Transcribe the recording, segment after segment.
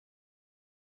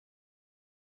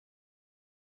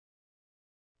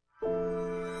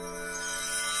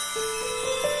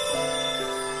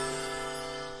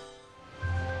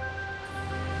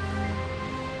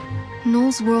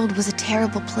Noel's world was a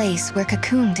terrible place where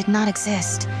Cocoon did not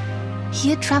exist. He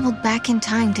had traveled back in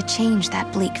time to change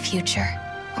that bleak future,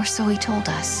 or so he told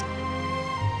us.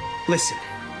 Listen,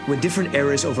 when different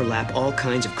eras overlap, all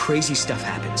kinds of crazy stuff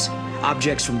happens.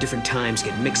 Objects from different times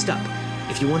get mixed up.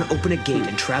 If you want to open a gate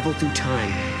and travel through time,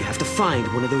 you have to find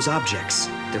one of those objects.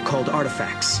 They're called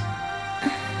artifacts.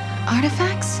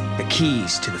 Artifacts? The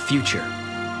keys to the future.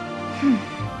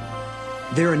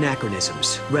 They're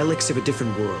anachronisms, relics of a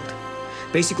different world.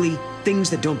 Basically, things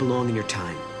that don't belong in your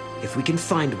time. If we can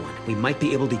find one, we might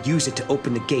be able to use it to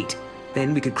open the gate.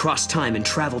 Then we could cross time and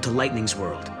travel to Lightning's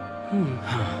world.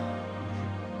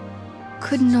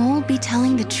 Could Noel be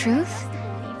telling the truth?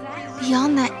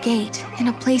 Beyond that gate, in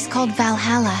a place called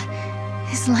Valhalla,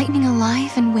 is Lightning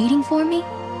alive and waiting for me?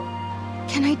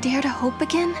 Can I dare to hope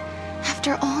again,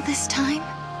 after all this time?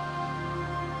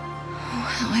 Oh,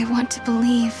 how I want to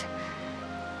believe.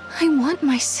 I want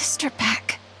my sister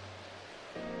back.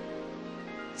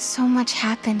 So much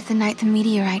happened the night the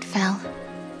meteorite fell.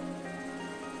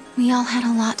 We all had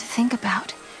a lot to think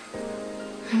about.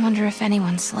 I wonder if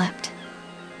anyone slept.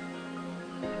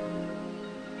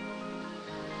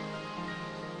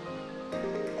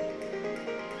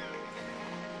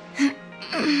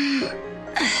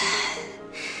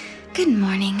 Good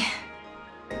morning.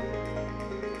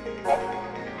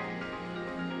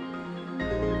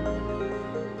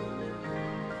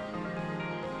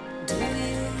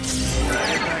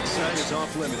 Backside is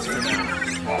off limits for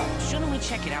now. Shouldn't we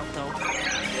check it out, though?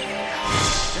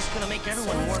 Just gonna make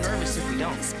everyone more nervous if we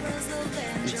don't.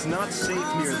 It's not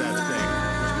safe near that thing.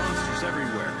 There's monsters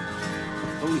everywhere.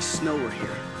 Only Snow were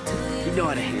here. You know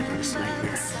how to handle this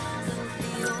nightmare.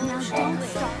 Now don't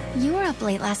stop. You were up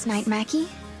late last night, Mackie.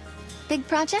 Big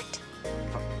project?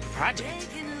 Project?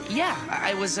 Yeah,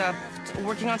 I was,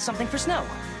 working on something for Snow.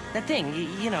 That thing,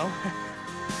 you know.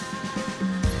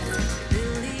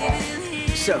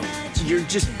 So, you're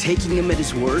just taking him at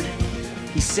his word?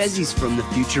 He says he's from the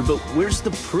future, but where's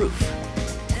the proof?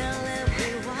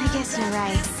 I guess you're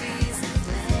right.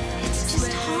 It's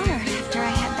just hard after I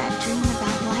had that dream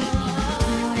about lightning.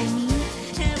 You know what I mean?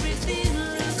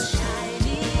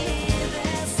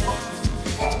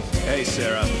 Hey,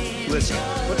 Sarah. Listen,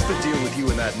 what's the deal with you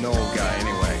and that Noel guy,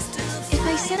 anyway? If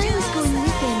I said I was going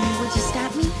with him, would you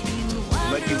stop me?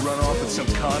 Let you run off with some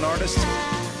con artist?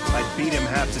 I'd beat him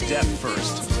half to death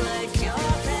first.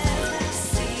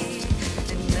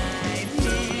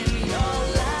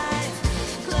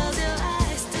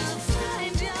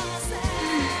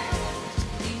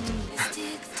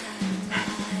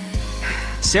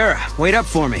 Sarah, wait up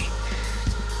for me.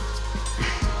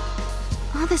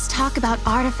 All this talk about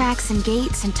artifacts and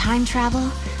gates and time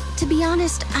travel, to be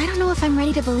honest, I don't know if I'm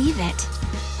ready to believe it.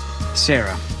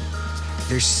 Sarah,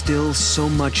 there's still so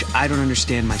much I don't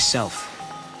understand myself.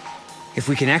 If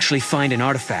we can actually find an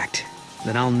artifact,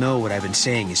 then I'll know what I've been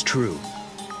saying is true.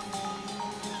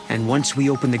 And once we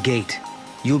open the gate,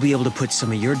 you'll be able to put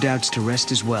some of your doubts to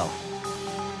rest as well.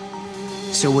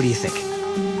 So what do you think?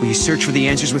 Will you search for the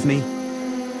answers with me?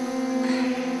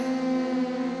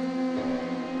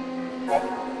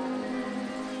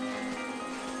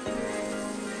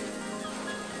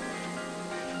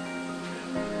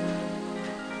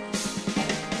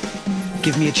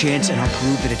 Give me a chance and I'll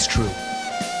prove that it's true.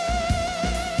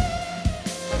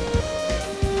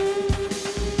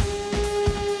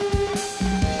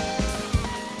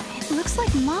 It looks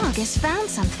like Mog has found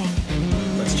something.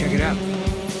 Let's check it out.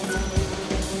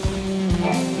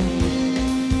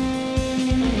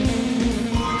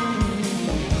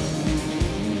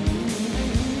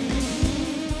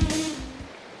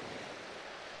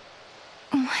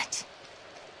 What?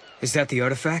 Is that the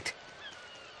artifact?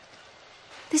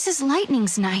 This is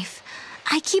Lightning's knife.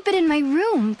 I keep it in my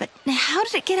room, but how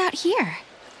did it get out here?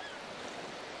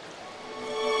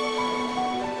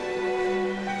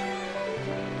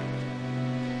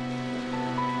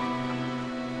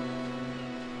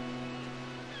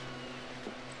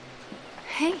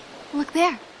 Hey, look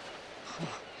there.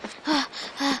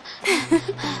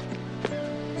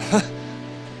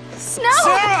 Snow!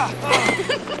 Sarah!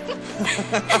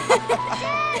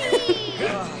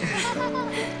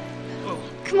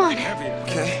 Come on.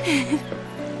 Okay.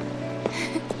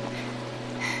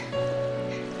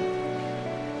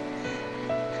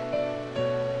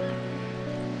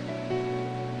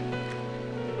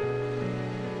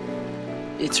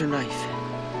 It's her knife.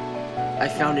 I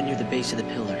found it near the base of the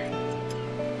pillar.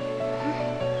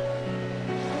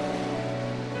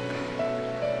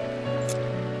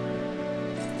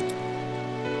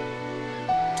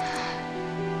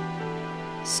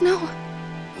 Snow.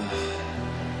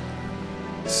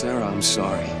 Sarah, I'm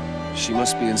sorry. She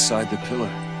must be inside the pillar.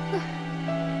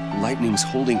 Lightning's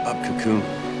holding up Cocoon,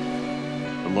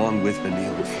 along with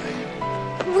Mahalo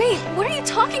Flame. Wait, what are you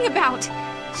talking about?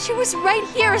 She was right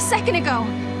here a second ago.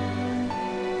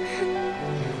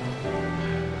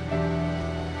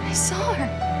 I saw her.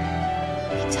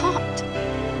 We talked.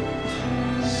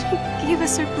 She gave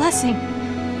us her blessing.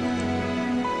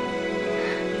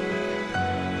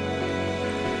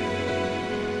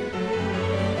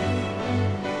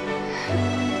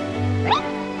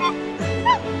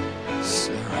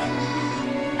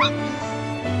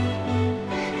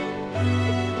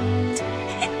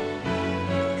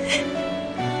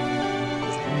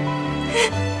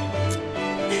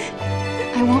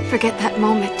 I won't forget that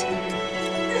moment.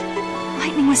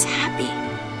 Lightning was happy.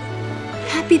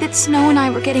 Happy that Snow and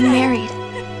I were getting married.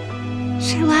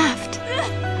 She laughed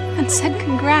and said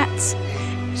congrats.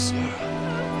 Sarah.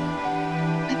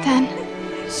 But then,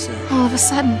 Sarah. all of a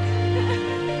sudden,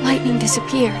 Lightning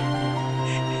disappeared.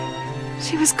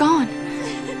 She was gone,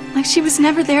 like she was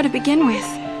never there to begin with.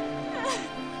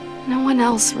 No one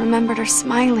else remembered her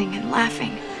smiling and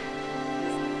laughing.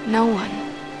 No one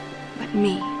but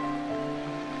me.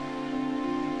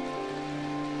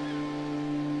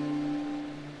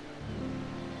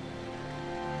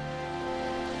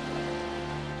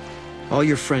 All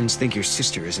your friends think your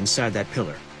sister is inside that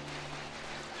pillar.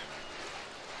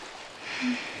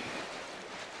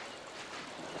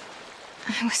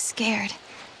 I was scared.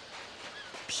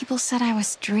 People said I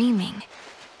was dreaming.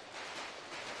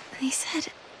 They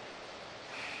said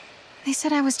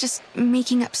I was just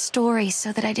making up stories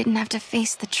so that I didn't have to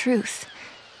face the truth.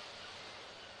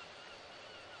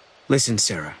 Listen,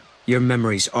 Sarah. Your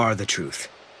memories are the truth.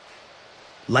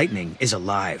 Lightning is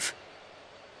alive.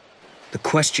 The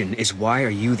question is, why are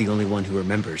you the only one who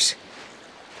remembers?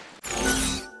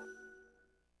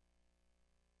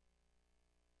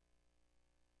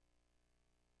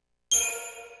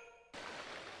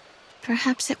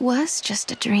 Perhaps it was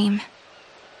just a dream.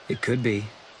 It could be.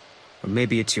 Or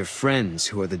maybe it's your friends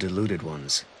who are the deluded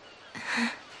ones.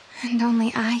 And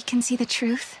only I can see the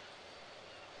truth?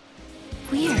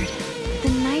 Weird. The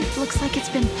knife looks like it's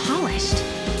been polished.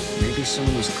 Maybe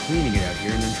someone was cleaning it out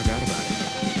here and then forgot about it.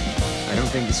 I don't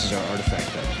think this is our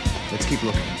artifact, though. Let's keep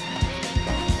looking.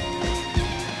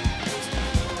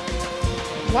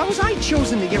 Why was I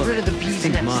chosen to get rid of the bee's I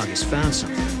think nest? Mog has found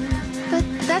something. But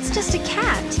that's just a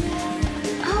cat.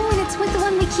 Oh, and it's with the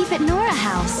one we keep at Nora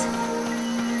House.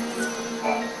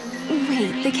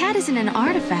 Wait, the cat isn't an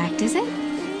artifact, is it?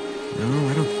 No,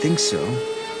 I don't think so.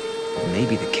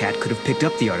 Maybe the cat could have picked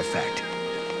up the artifact.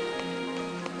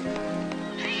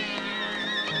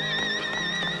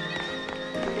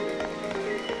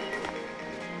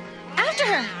 After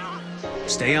her!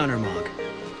 Stay on her, Mog.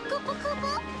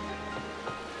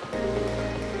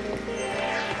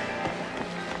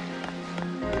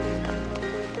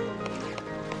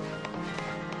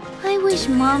 I wish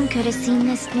Mom could have seen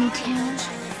this new town.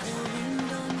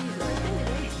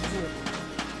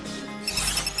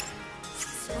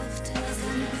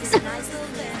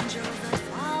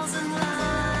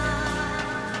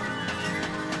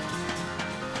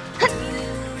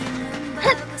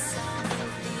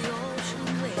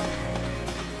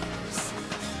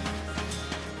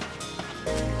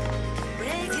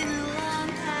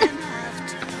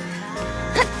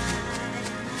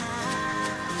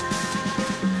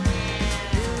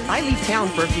 I leave town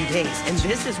for a few days, and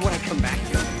this is what I come back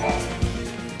to.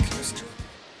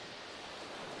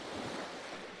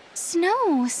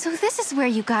 Snow, so this is where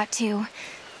you got to.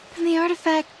 And the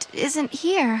artifact isn't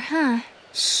here, huh?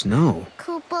 Snow?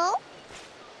 Kupo?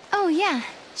 Oh yeah,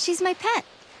 she's my pet.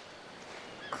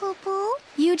 Kupo?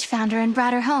 Yuge found her and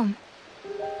brought her home.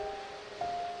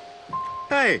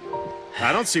 Hey,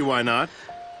 I don't see why not.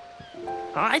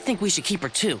 I think we should keep her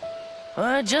too.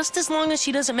 Just as long as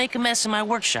she doesn't make a mess in my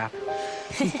workshop.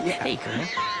 Hey, girl.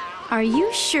 Are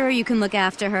you sure you can look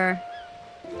after her?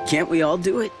 Can't we all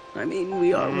do it? I mean,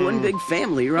 we are one big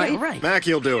family, right? Yeah, right. Mac,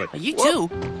 you'll do it. You too.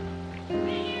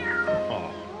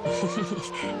 Oh.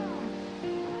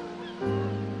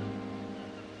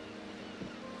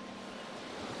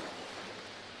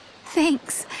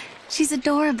 Thanks. She's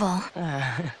adorable.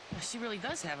 She really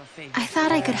does have a favorite. I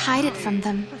thought I could hide it from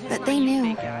them, but they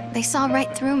knew. They saw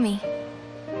right through me.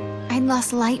 I'd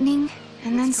lost lightning,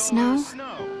 and then snow.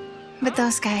 But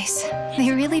those guys,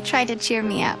 they really tried to cheer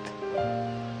me up.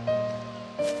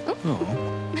 Oh.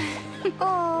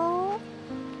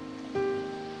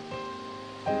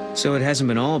 So it hasn't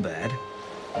been all bad.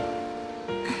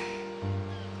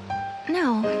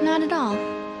 No, not at all.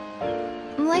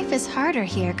 Life is harder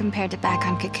here compared to back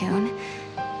on Cocoon.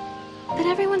 But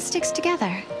everyone sticks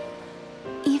together.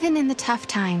 Even in the tough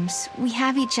times, we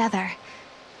have each other.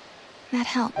 That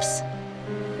helps.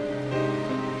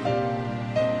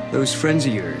 Those friends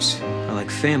of yours are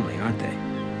like family, aren't they?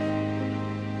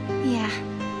 Yeah.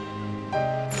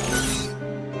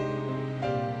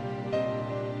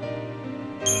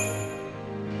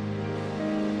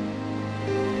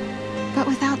 But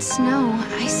without Snow,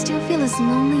 I still feel as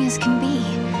lonely as can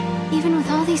be, even with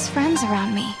all these friends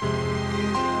around me.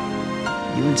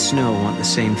 You and Snow want the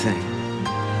same thing.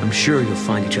 I'm sure you'll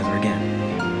find each other again.